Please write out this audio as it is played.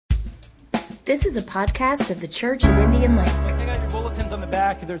This is a podcast of the Church of Indian Lake. Take out your bulletins on the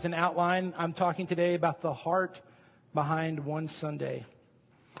back. There's an outline. I'm talking today about the heart behind one Sunday.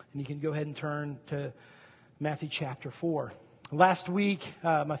 And you can go ahead and turn to Matthew chapter 4. Last week,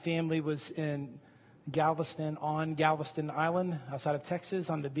 my family was in Galveston, on Galveston Island, outside of Texas,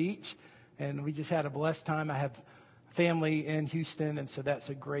 on the beach. And we just had a blessed time. I have family in Houston, and so that's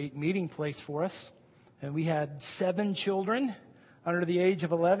a great meeting place for us. And we had 7 children under the age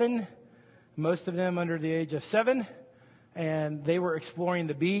of 11, most of them under the age of 7, and they were exploring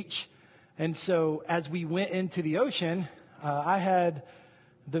the beach. And so as we went into the ocean, I had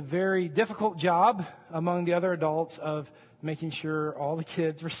the very difficult job among the other adults of making sure all the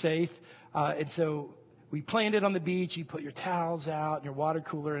kids were safe. And so we planned it on the beach. You put your towels out and your water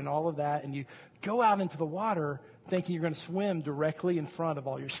cooler and all of that, and you go out into the water thinking you're going to swim directly in front of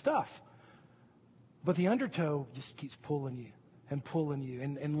all your stuff. But the undertow just keeps pulling you and pulling you.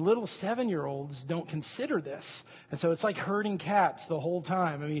 And little 7-year-olds don't consider this. And so it's like herding cats the whole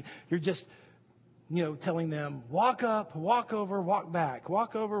time. I mean, you're just, telling them, walk up, walk over, walk back,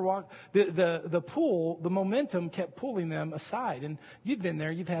 walk over, walk. The pull, the momentum kept pulling them aside. And you've been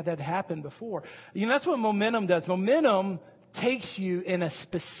there. You've had that happen before. That's what momentum does. Momentum takes you in a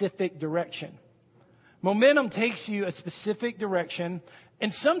specific direction. Momentum takes you a specific direction.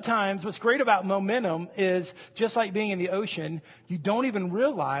 And sometimes what's great about momentum is, just like being in the ocean, you don't even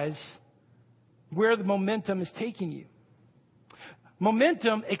realize where the momentum is taking you.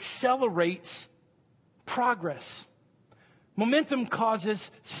 Momentum accelerates progress. Momentum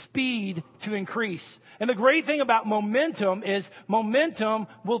causes speed to increase. And the great thing about momentum is momentum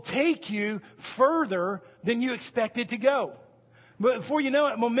will take you further than you expected to go. But before you know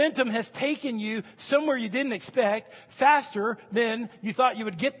it, momentum has taken you somewhere you didn't expect, faster than you thought you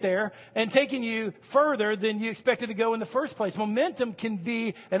would get there, and taken you further than you expected to go in the first place. Momentum can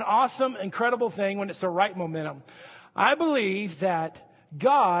be an awesome, incredible thing when it's the right momentum. I believe that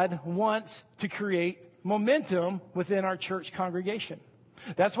God wants to create momentum within our church congregation.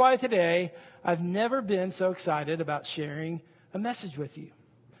 That's why today I've never been so excited about sharing a message with you,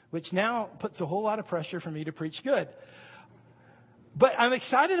 which now puts a whole lot of pressure for me to preach good. But I'm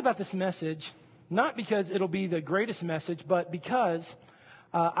excited about this message, not because it'll be the greatest message, but because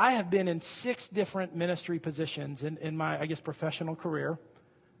I have been in 6 different ministry positions in my, professional career.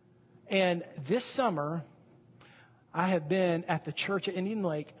 And this summer, I have been at the Church of Indian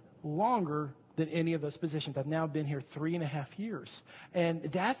Lake longer than any of those positions. I've now been here 3.5 years. And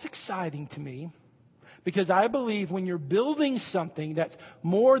that's exciting to me, because I believe when you're building something that's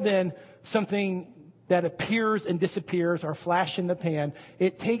more than something that appears and disappears or flash in the pan,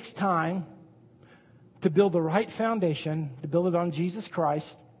 it takes time to build the right foundation, to build it on Jesus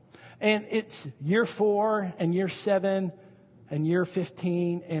Christ. And it's year 4 and year 7 and year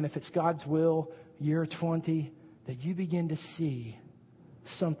 15, and if it's God's will, year 20, that you begin to see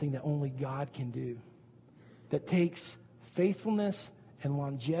something that only God can do, that takes faithfulness and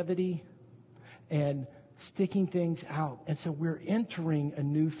longevity and sticking things out. And so we're entering a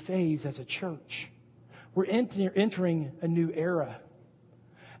new phase as a church. We're entering a new era.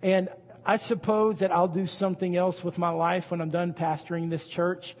 And I suppose that I'll do something else with my life when I'm done pastoring this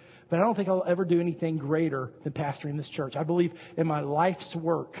church, but I don't think I'll ever do anything greater than pastoring this church. I believe in my life's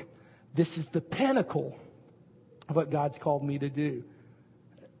work, this is the pinnacle of what God's called me to do.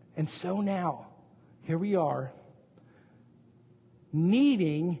 And so now, here we are,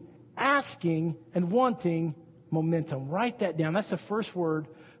 needing, asking, and wanting momentum. Write that down. That's the first word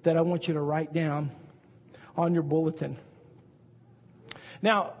that I want you to write down on your bulletin.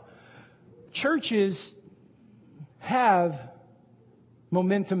 Now, churches have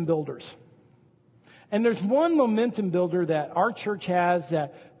momentum builders. And there's one momentum builder that our church has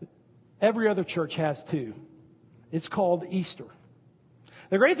that every other church has too. It's called Easter.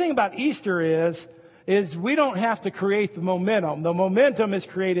 The great thing about Easter is we don't have to create the momentum. The momentum is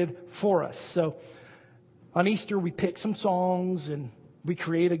created for us. So on Easter, we pick some songs and we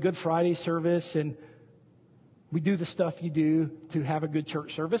create a Good Friday service, and we do the stuff you do to have a good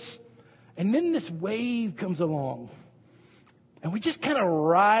church service. And then this wave comes along. And we just kind of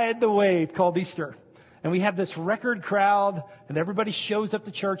ride the wave called Easter. And we have this record crowd, and everybody shows up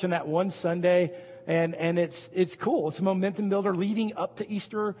to church on that one Sunday. And it's cool. It's a momentum builder leading up to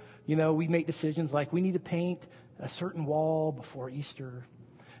Easter. We make decisions like we need to paint a certain wall before Easter.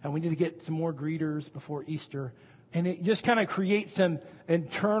 And we need to get some more greeters before Easter. And it just kind of creates some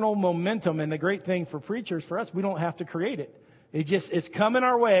internal momentum. And the great thing for preachers, for us, we don't have to create it. It's coming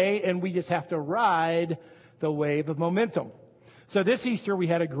our way, and we just have to ride the wave of momentum. So this Easter, we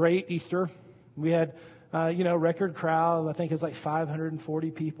had a great Easter. We had record crowd. I think it was like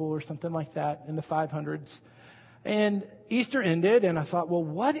 540 people or something like that in the 500s. And Easter ended, and I thought, well,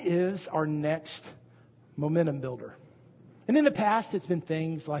 what is our next momentum builder? And in the past, it's been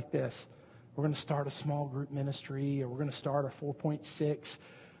things like this. We're going to start a small group ministry, or we're going to start a 4.6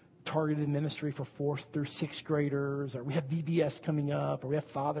 targeted ministry for 4th through 6th graders, or we have VBS coming up, or we have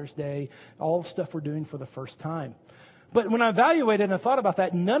Father's Day, all the stuff we're doing for the first time. But when I evaluated and I thought about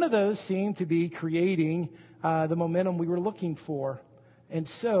that, none of those seemed to be creating the momentum we were looking for. And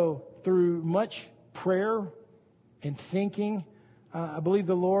so, through much prayer and thinking, I believe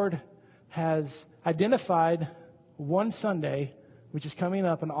the Lord has identified one Sunday, which is coming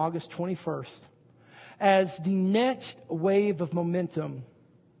up on August 21st, as the next wave of momentum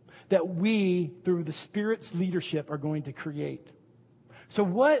that we, through the Spirit's leadership, are going to create. So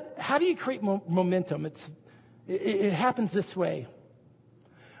how do you create momentum? It happens this way.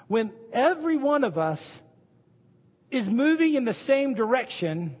 When every one of us is moving in the same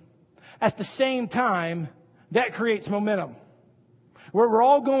direction at the same time, that creates momentum. Where we're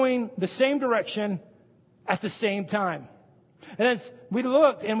all going the same direction at the same time. And as we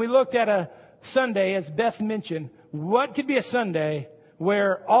looked at a Sunday, as Beth mentioned, what could be a Sunday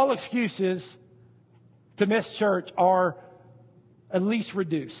where all excuses to miss church are at least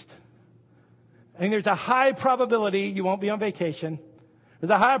reduced? I mean, there's a high probability you won't be on vacation. There's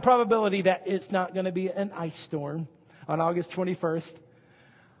a high probability that it's not going to be an ice storm on August 21st.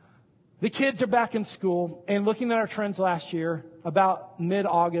 The kids are back in school, and looking at our trends last year, about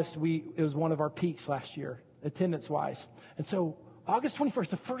mid-August, it was one of our peaks last year, attendance-wise. And so, August 21st,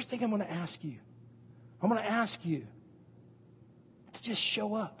 the first thing I'm going to ask you to just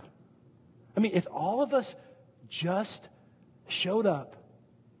show up. I mean, if all of us just showed up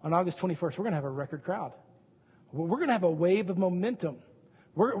on August 21st, we're going to have a record crowd. We're going to have a wave of momentum.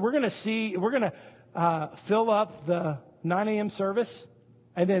 We're going to fill up the 9 a.m. service.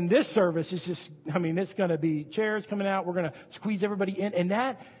 And then this service is it's going to be chairs coming out. We're going to squeeze everybody in. And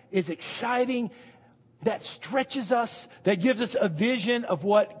that is exciting. That stretches us. That gives us a vision of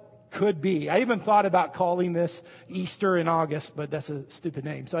what could be. I even thought about calling this Easter in August, but that's a stupid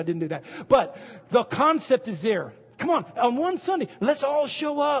name, so I didn't do that. But the concept is there. Come on one Sunday, let's all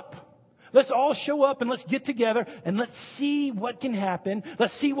show up. Let's all show up and let's get together and let's see what can happen.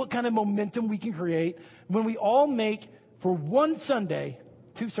 Let's see what kind of momentum we can create when we all make for one Sunday,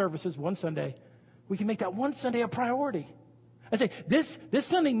 2 services, one Sunday, we can make that one Sunday a priority. I say, this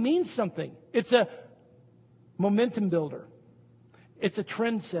Sunday means something. It's a momentum builder. It's a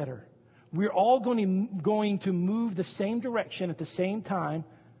trendsetter. We're all going to move the same direction at the same time,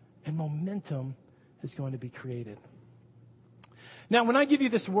 and momentum is going to be created. Now, when I give you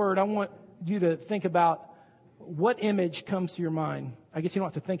this word, I want you to think about what image comes to your mind. I guess you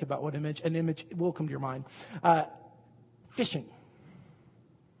don't have to think about what image. An image will come to your mind. Fishing.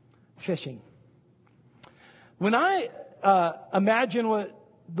 When I imagine what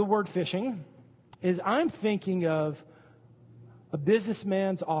the word fishing is, I'm thinking of a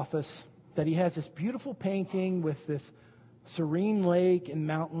businessman's office that he has this beautiful painting with this serene lake and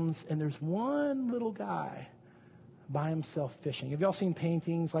mountains, and there's one little guy by himself fishing. Have y'all seen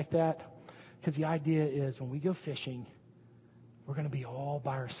paintings like that? Because the idea is when we go fishing, we're going to be all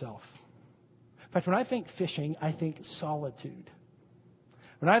by ourselves. In fact, when I think fishing, I think solitude.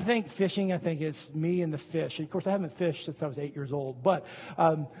 When I think fishing, I think it's me and the fish. Of course, I haven't fished since I was 8 years old. But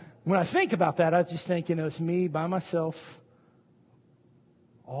when I think about that, I just think, it's me by myself,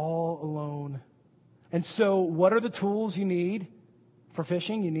 all alone. And so what are the tools you need for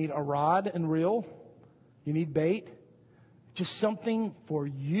fishing? You need a rod and reel. You need bait. Just something for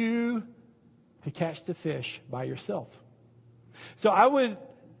you to catch the fish by yourself. So I would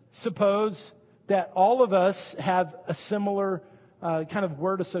suppose that all of us have a similar kind of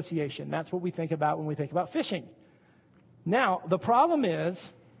word association. That's what we think about when we think about fishing. Now, the problem is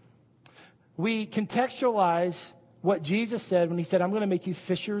we contextualize what Jesus said when he said, I'm going to make you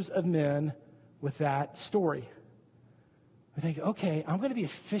fishers of men with that story. We think, okay, I'm going to be a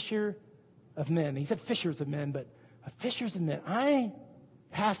fisher of men. He said fishers of men, but a fishers of men. I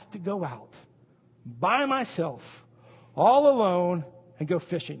have to go out by myself, all alone, and go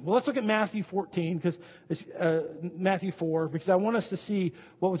fishing. Well, let's look at Matthew 14, because it's Matthew 4, because I want us to see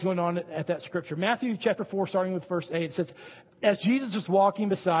what was going on at that scripture. Matthew chapter 4, starting with verse 8, it says, as Jesus was walking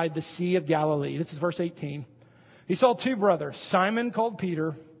beside the Sea of Galilee, this is verse 18, he saw 2 brothers, Simon called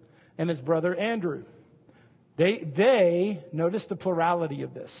Peter and his brother Andrew. They notice the plurality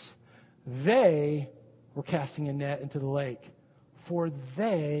of this. They were casting a net into the lake, for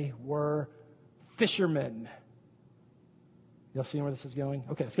they were fishermen. Y'all seeing where this is going?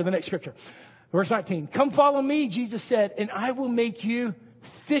 Okay, let's go to the next scripture. Verse 19, come follow me, Jesus said, and I will make you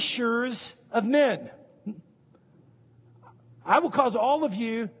fishers of men. I will cause all of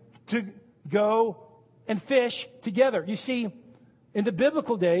you to go and fish together. You see, in the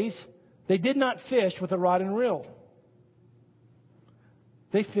biblical days, they did not fish with a rod and reel.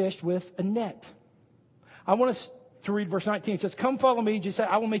 They fished with a net. I want us to read verse 19. It says, come follow me, Jesus said,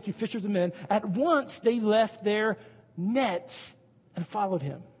 I will make you fishers of men. At once they left their nets and followed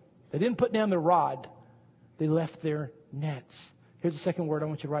him. They didn't put down their rod. They left their nets. Here's the second word I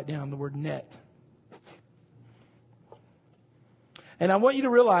want you to write down, the word net. And I want you to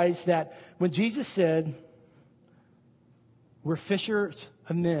realize that when Jesus said, we're fishers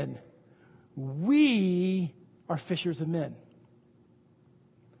of men, we are fishers of men.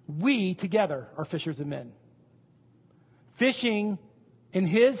 We together are fishers of men. Fishing in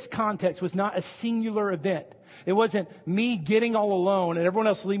his context was not a singular event. It wasn't me getting all alone and everyone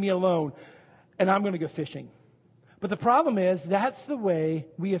else leave me alone and I'm going to go fishing. But the problem is that's the way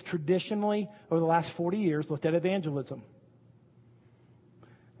we have traditionally, over the last 40 years, looked at evangelism.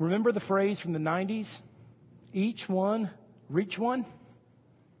 Remember the phrase from the 90s? Each one, reach one?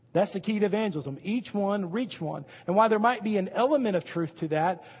 That's the key to evangelism. Each one, reach one. And while there might be an element of truth to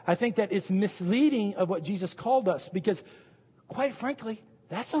that, I think that it's misleading of what Jesus called us because, quite frankly,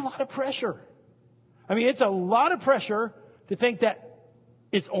 that's a lot of pressure. I mean, it's a lot of pressure to think that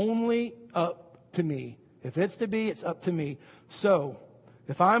it's only up to me. If it's to be, it's up to me. So,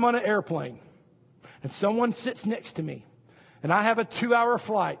 if I'm on an airplane and someone sits next to me and I have a 2-hour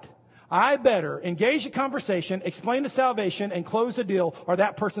flight, I better engage a conversation, explain the salvation, and close the deal, or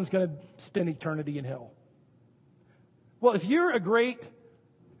that person's going to spend eternity in hell. Well, if you're a great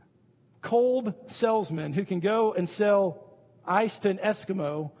cold salesman who can go and sell ice to an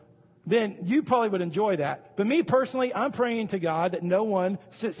Eskimo, then you probably would enjoy that. But me personally, I'm praying to God that no one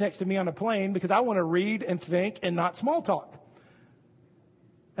sits next to me on a plane because I want to read and think and not small talk.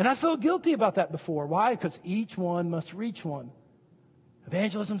 And I felt guilty about that before. Why? Because each one must reach one.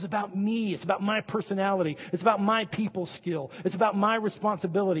 Evangelism's about me. It's about my personality. It's about my people skill. It's about my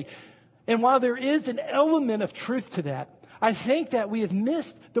responsibility. And while there is an element of truth to that, I think that we have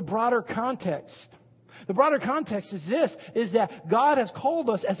missed the broader context. The broader context is this, is that God has called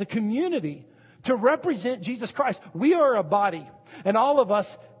us as a community to represent Jesus Christ. We are a body, and all of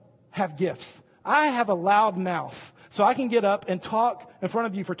us have gifts. I have a loud mouth, so I can get up and talk in front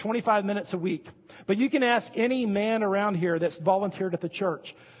of you for 25 minutes a week. But you can ask any man around here that's volunteered at the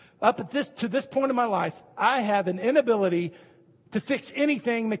church. To this point in my life, I have an inability to fix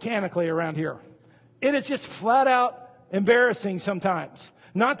anything mechanically around here. It is just flat out embarrassing sometimes.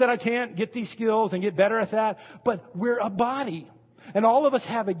 Not that I can't get these skills and get better at that, but we're a body. And all of us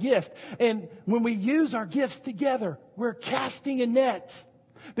have a gift. And when we use our gifts together, we're casting a net.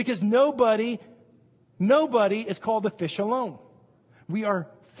 Because nobody is called to fish alone. We are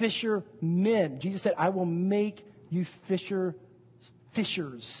fishermen. Jesus said, I will make you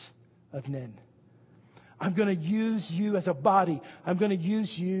fishers of men. I'm going to use you as a body. I'm going to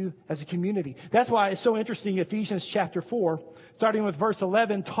use you as a community. That's why it's so interesting. Ephesians chapter 4, starting with verse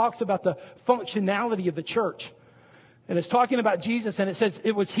 11, talks about the functionality of the church. And it's talking about Jesus, and it says,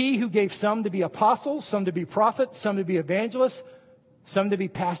 it was he who gave some to be apostles, some to be prophets, some to be evangelists, some to be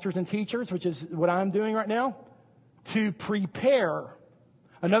pastors and teachers, which is what I'm doing right now, to prepare.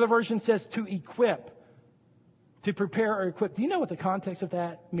 Another version says to equip. To prepare or equip. Do you know what the context of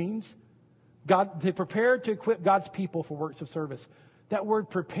that means? To prepare to equip God's people for works of service. That word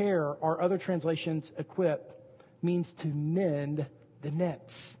prepare, or other translations equip, means to mend the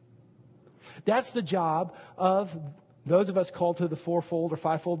nets. That's the job of those of us called to the fourfold or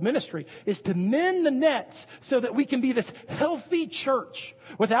fivefold ministry, is to mend the nets so that we can be this healthy church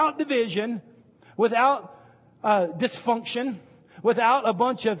without division, without dysfunction, without a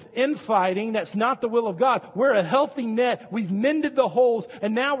bunch of infighting. That's not the will of God. We're a healthy net. We've mended the holes,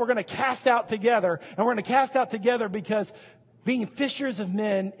 and now we're going to cast out together. And we're going to cast out together because being fishers of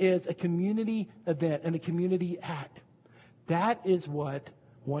men is a community event and a community act. That is what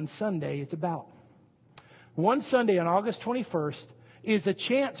One Sunday is about. One Sunday on August 21st is a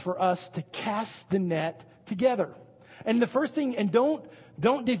chance for us to cast the net together. And the first thing, and don't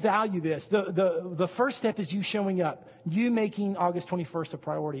devalue this. The first step is you showing up, you making August 21st a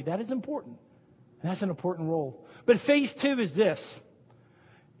priority. That is important. And that's an important role. But phase 2 is this,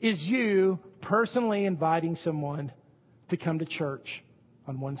 is you personally inviting someone to come to church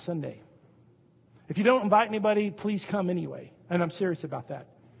on one Sunday. If you don't invite anybody, please come anyway. And I'm serious about that.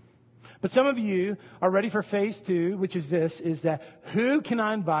 But some of you are ready for phase 2, which is this, is that who can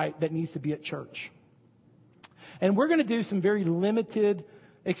I invite that needs to be at church? And we're going to do some very limited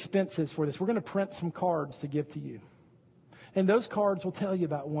expenses for this. We're going to print some cards to give to you. And those cards will tell you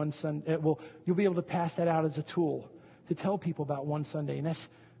about one Sunday. You'll be able to pass that out as a tool to tell people about one Sunday. And that's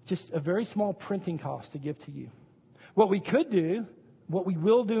just a very small printing cost to give to you. What we could do, what we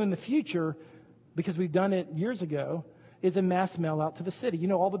will do in the future, because we've done it years ago, is a mass mail out to the city. You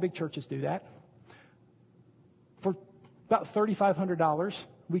know, all the big churches do that. For about $3,500,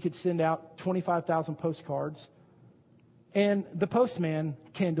 we could send out 25,000 postcards, and the postman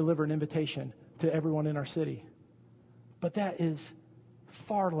can deliver an invitation to everyone in our city. But that is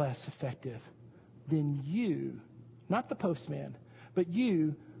far less effective than you, not the postman, but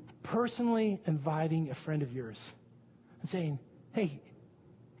you personally inviting a friend of yours and saying, hey,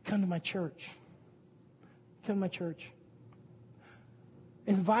 come to my church. Come to my church.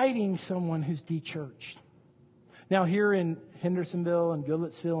 Inviting someone who's de-churched. Now, here in Hendersonville and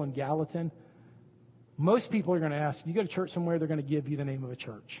Goodlettsville and Gallatin, most people are going to ask, you go to church somewhere, they're going to give you the name of a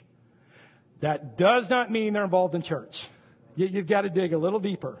church. That does not mean they're involved in church. You've got to dig a little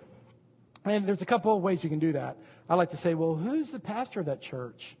deeper. And there's a couple of ways you can do that. I like to say, well, who's the pastor of that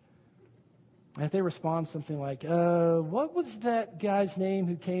church? And if they respond something like, what was that guy's name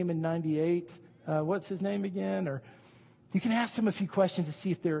who came in 98? What's his name again? Or you can ask them a few questions to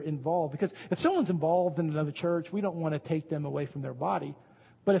see if they're involved. Because if someone's involved in another church, we don't want to take them away from their body.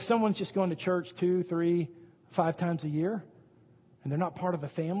 But if someone's just going to church 2, 3, 5 times a year, and they're not part of a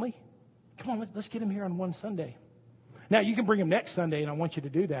family, come on, let's get them here on one Sunday. Now, you can bring them next Sunday, and I want you to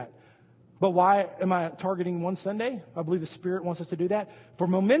do that. But why am I targeting one Sunday? I believe the Spirit wants us to do that. For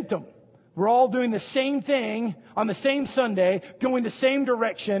momentum. We're all doing the same thing on the same Sunday, going the same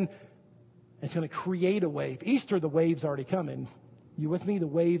direction. It's going to create a wave. Easter, the wave's already coming. You with me? The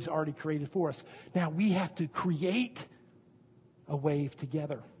wave's already created for us. Now, we have to create a wave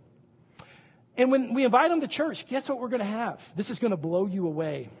together. And when we invite them to church, guess what we're going to have? This is going to blow you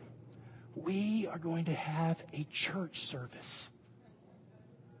away. We are going to have a church service.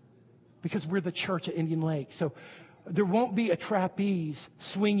 Because we're the church at Indian Lake. So there won't be a trapeze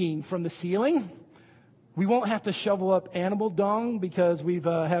swinging from the ceiling. We won't have to shovel up animal dung because we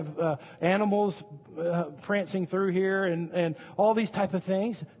have animals prancing through here and all these type of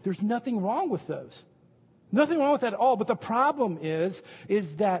things. There's nothing wrong with those. Nothing wrong with that at all. But the problem is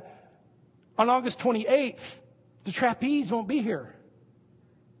that on August 28th, the trapeze won't be here.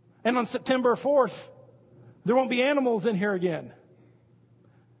 And on September 4th, there won't be animals in here again.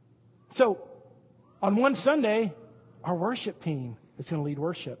 So on one Sunday, our worship team is going to lead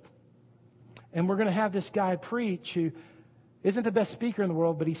worship. And we're going to have this guy preach who isn't the best speaker in the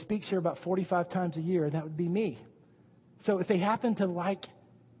world, but he speaks here about 45 times a year, and that would be me. So if they happen to like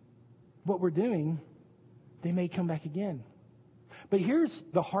what we're doing, they may come back again. But here's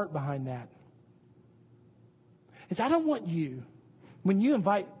the heart behind that. Is I don't want you, when you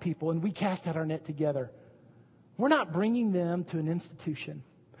invite people and we cast out our net together, we're not bringing them to an institution.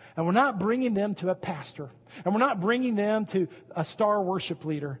 And we're not bringing them to a pastor. And we're not bringing them to a star worship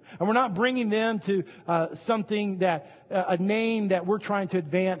leader. And we're not bringing them to something that, a name that we're trying to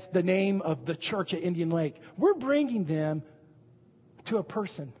advance, the name of the church at Indian Lake. We're bringing them to a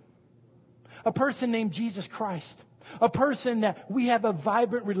person named Jesus Christ. A person that we have a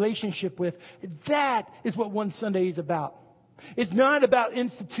vibrant relationship with. That is what one Sunday is about. It's not about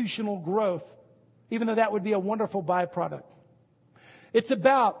institutional growth, even though that would be a wonderful byproduct. It's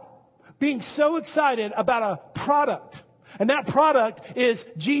about being so excited about a product. And that product is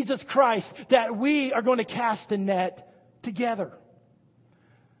Jesus Christ, that we are going to cast a net together.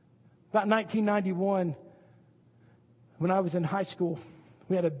 About 1991, when I was in high school,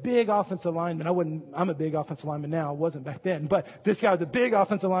 we had a big offensive lineman. I'm a big offensive lineman now. I wasn't back then. But this guy was a big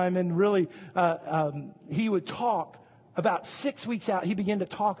offensive lineman. Really, he would talk about 6 weeks out. He began to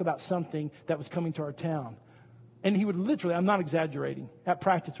talk about something that was coming to our town. And he would literally, I'm not exaggerating, at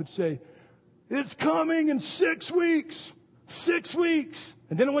practice would say, it's coming in 6 weeks. 6 weeks.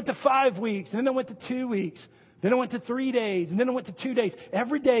 And then it went to 5 weeks. And then it went to 2 weeks. Then it went to 3 days. And then it went to 2 days.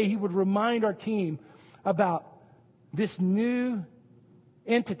 Every day he would remind our team about this new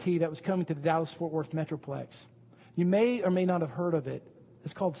entity that was coming to the Dallas-Fort Worth Metroplex. You may or may not have heard of it.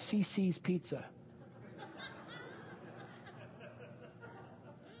 It's called CC's Pizza.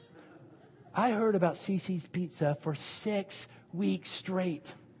 I heard about CC's Pizza for 6 weeks straight.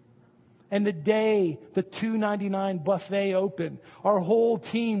 And the day the $2.99 buffet opened, our whole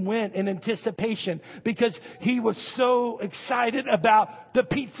team went in anticipation because he was so excited about the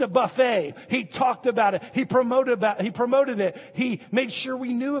pizza buffet. He talked about it. He promoted it. He made sure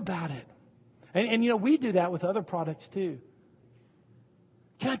we knew about it. And you know, we do that with other products too.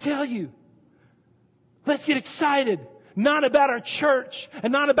 Can I tell you? Let's get excited Not about our church,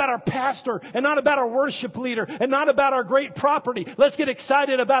 and not about our pastor, and not about our worship leader, and not about our great property. Let's get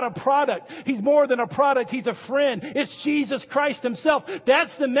excited about a product. He's more than a product. He's a friend. It's Jesus Christ himself.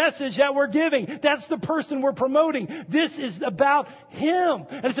 That's the message that we're giving. That's the person we're promoting. This is about him.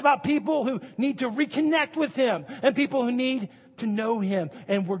 And it's about people who need to reconnect with him and people who need to know him.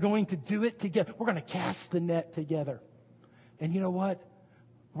 And we're going to do it together. We're going to cast the net together. And you know what?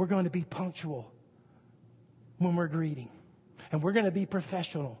 We're going to be punctual when we're greeting. And we're going to be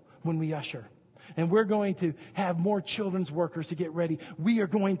professional when we usher. And we're going to have more children's workers to get ready. We are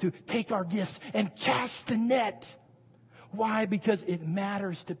going to take our gifts and cast the net. Why? Because it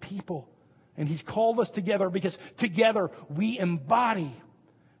matters to people. And he's called us together because together we embody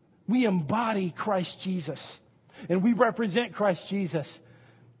Christ Jesus. And we represent Christ Jesus.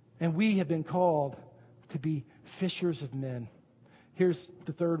 And we have been called to be fishers of men. Here's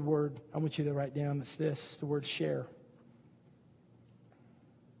the third word I want you to write down. It's this, the word share.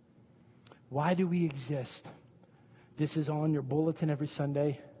 Why do we exist? This is on your bulletin every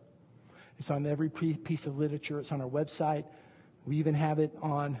Sunday. It's on every piece of literature. It's on our website. We even have it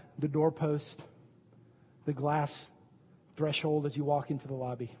on the doorpost, the glass threshold as you walk into the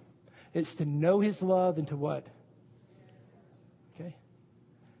lobby. It's to know his love and to what? Okay.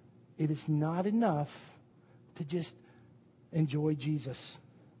 It is not enough to just enjoy Jesus.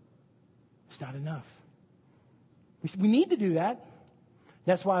 It's not enough. We need to do that.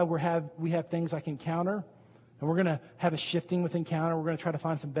 That's why we have things like Encounter, and we're going to have a shifting with Encounter. We're going to try to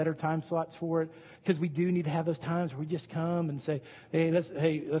find some better time slots for it because we do need to have those times where we just come and say, hey,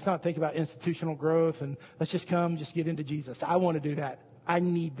 let's not think about institutional growth and let's just come, just get into Jesus. I want to do that. I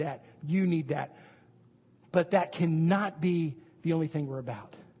need that. You need that. But that cannot be the only thing we're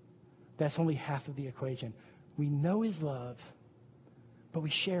about. That's only half of the equation. We know his love, but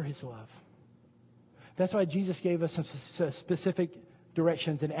we share his love. That's why Jesus gave us some specific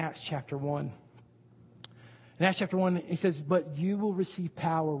directions in Acts chapter 1. In Acts chapter 1, he says, but you will receive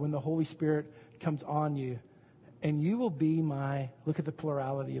power when the Holy Spirit comes on you, and you will be my, look at the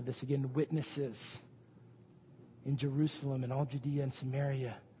plurality of this again, witnesses in Jerusalem and all Judea and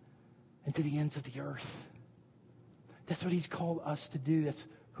Samaria and to the ends of the earth. That's what he's called us to do. That's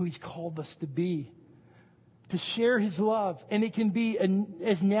who he's called us to be. To share his love. And it can be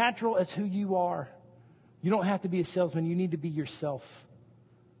as natural as who you are. You don't have to be a salesman. You need to be yourself.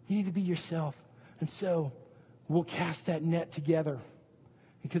 You need to be yourself. And so we'll cast that net together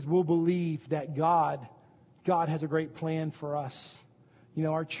because we'll believe that God has a great plan for us. You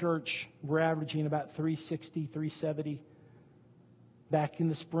know, our church, we're averaging about 360, 370. Back in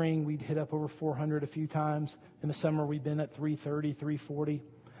the spring, we'd hit up over 400 a few times. In the summer, we've been at 330, 340.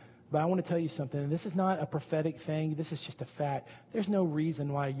 But I want to tell you something. This is not a prophetic thing. This is just a fact. There's no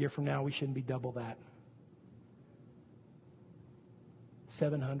reason why a year from now we shouldn't be double that.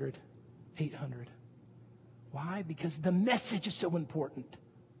 700, 800. Why? Because the message is so important.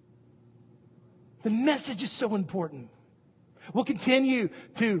 The message is so important. We'll continue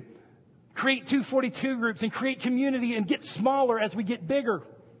to create 242 groups and create community and get smaller as we get bigger.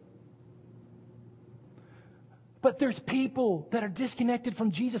 But there's people that are disconnected from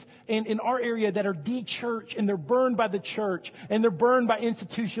Jesus and in our area that are de-church and they're burned by the church and they're burned by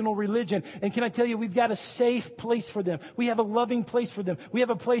institutional religion. And can I tell you, we've got a safe place for them. We have a loving place for them. We have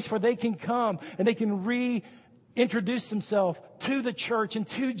a place where they can come and they can reintroduce themselves to the church and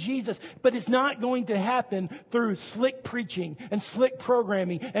to Jesus. But it's not going to happen through slick preaching and slick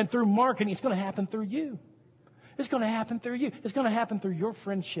programming and through marketing. It's going to happen through you. It's going to happen through you. It's going to happen through your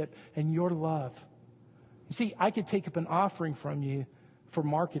friendship and your love. You see, I could take up an offering from you for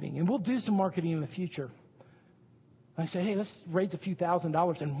marketing, and we'll do some marketing in the future. I say, hey, let's raise a few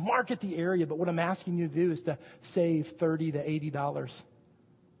 $1,000s and market the area, but what I'm asking you to do is to save $30 to $80.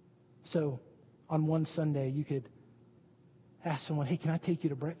 So on one Sunday, you could ask someone, hey, can I take you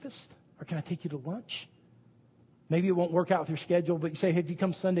to breakfast? Or can I take you to lunch? Maybe it won't work out with your schedule, but you say, hey, if you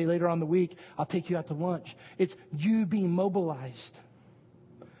come Sunday later on the week, I'll take you out to lunch. It's you being mobilized.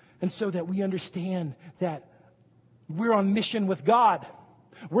 And so that we understand that we're on mission with God.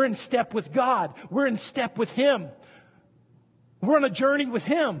 We're in step with God. We're in step with Him. We're on a journey with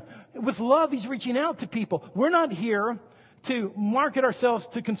Him. With love, He's reaching out to people. We're not here to market ourselves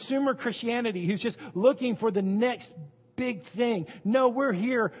to consumer Christianity who's just looking for the next big thing. No, we're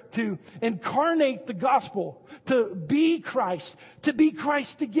here to incarnate the gospel, to be Christ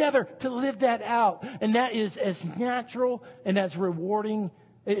together, to live that out. And that is as natural and as rewarding.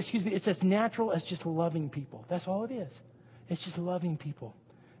 It's as natural as just loving people. That's all it is. It's just loving people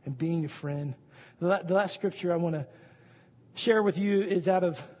and being a friend. The last scripture I want to share with you is out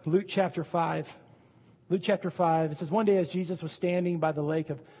of Luke chapter 5. Luke chapter 5, it says, one day as Jesus was standing by the lake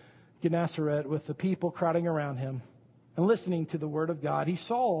of Gennesaret with the people crowding around him and listening to the word of God, he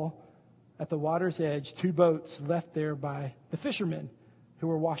saw at the water's edge 2 boats left there by the fishermen who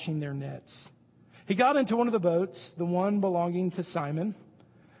were washing their nets. He got into one of the boats, the one belonging to Simon,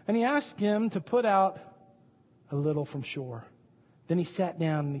 and he asked him to put out a little from shore. Then he sat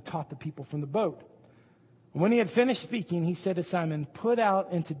down and he taught the people from the boat. And when he had finished speaking, he said to Simon, put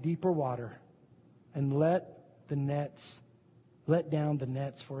out into deeper water and let down the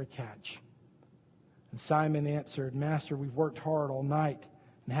nets for a catch. And Simon answered, Master, we've worked hard all night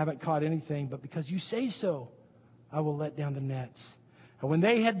and haven't caught anything, but because you say so, I will let down the nets. And when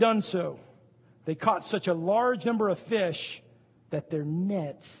they had done so, they caught such a large number of fish that their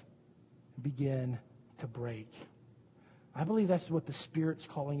nets began to break. I believe that's what the Spirit's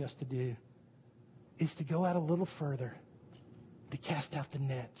calling us to do, is to go out a little further, to cast out the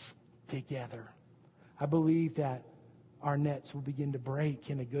nets together. I believe that our nets will begin to break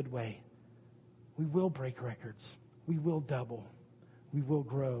in a good way. We will break records. We will double. We will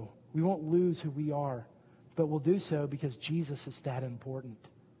grow. We won't lose who we are, but we'll do so because Jesus is that important. Do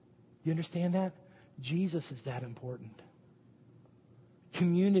you understand that? Jesus is that important.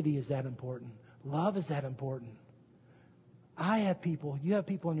 Community is that important. Love is that important. You have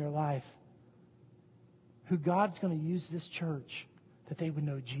people in your life who God's going to use this church that they would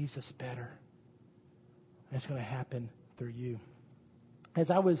know Jesus better. And it's going to happen through you. As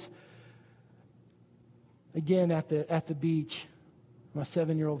I was, again, at the beach, my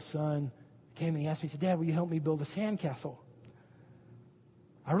 7-year-old son came and he asked me, he said, Dad, will you help me build a sandcastle?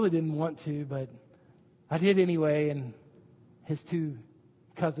 I really didn't want to, but I did anyway, and his 2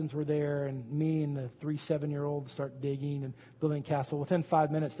 cousins were there, and me and the 3 7-year-olds start digging and building a castle. Within 5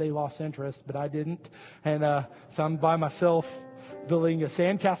 minutes, they lost interest, but I didn't. And so I'm by myself building a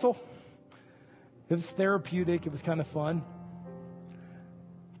sandcastle. It was therapeutic. It was kind of fun.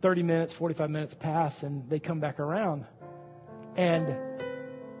 30 minutes, 45 minutes pass, and they come back around. And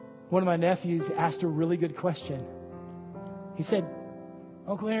one of my nephews asked a really good question. He said,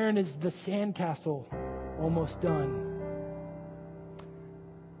 Uncle Aaron, is the sandcastle almost done?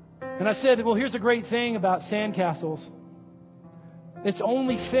 And I said, well, here's a great thing about sandcastles. It's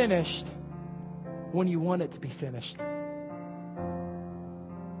only finished when you want it to be finished.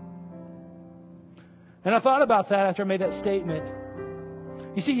 And I thought about that after I made that statement.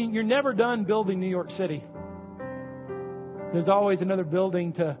 You see, you're never done building New York City. There's always another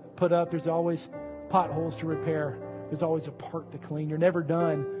building to put up. There's always potholes to repair. There's always a park to clean. You're never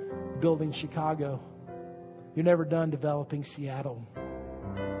done building Chicago. You're never done developing Seattle.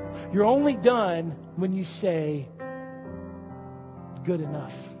 You're only done when you say, good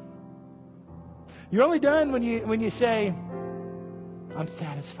enough. You're only done when you say, I'm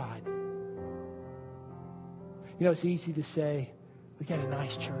satisfied. You know, it's easy to say, we got a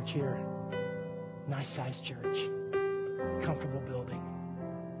nice church here. Nice sized church. Comfortable building.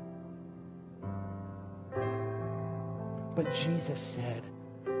 But Jesus said,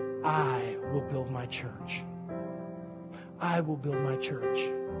 I will build my church. I will build my church.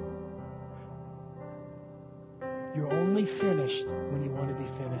 You're only finished when you want to be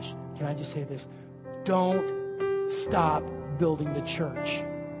finished. Can I just say this? Don't stop building the church.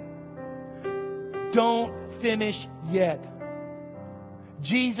 Don't finish yet.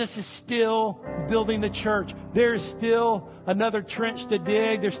 Jesus is still building the church. There's still another trench to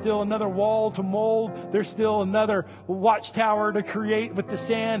dig. There's still another wall to mold. There's still another watchtower to create with the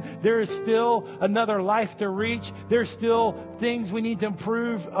sand. There is still another life to reach. There's still things we need to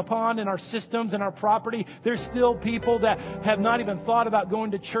improve upon in our systems and our property. There's still people that have not even thought about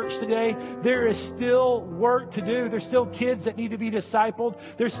going to church today. There is still work to do. There's still kids that need to be discipled.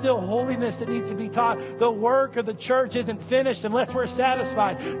 There's still holiness that needs to be taught. The work of the church isn't finished unless we're satisfied.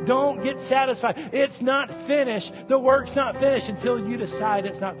 Don't get satisfied. It's not finished. The work's not finished until you decide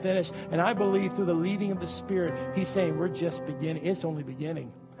it's not finished. And I believe through the leading of the Spirit, He's saying we're just beginning. It's only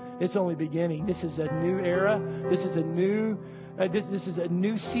beginning. It's only beginning. This is a new era. This is a new this is a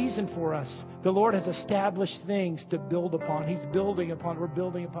new season for us. The Lord has established things to build upon. He's building upon. We're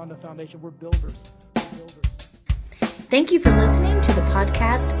building upon the foundation. We're builders. Thank you for listening to the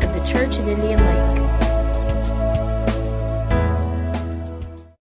podcast of the Church of Indian Lake.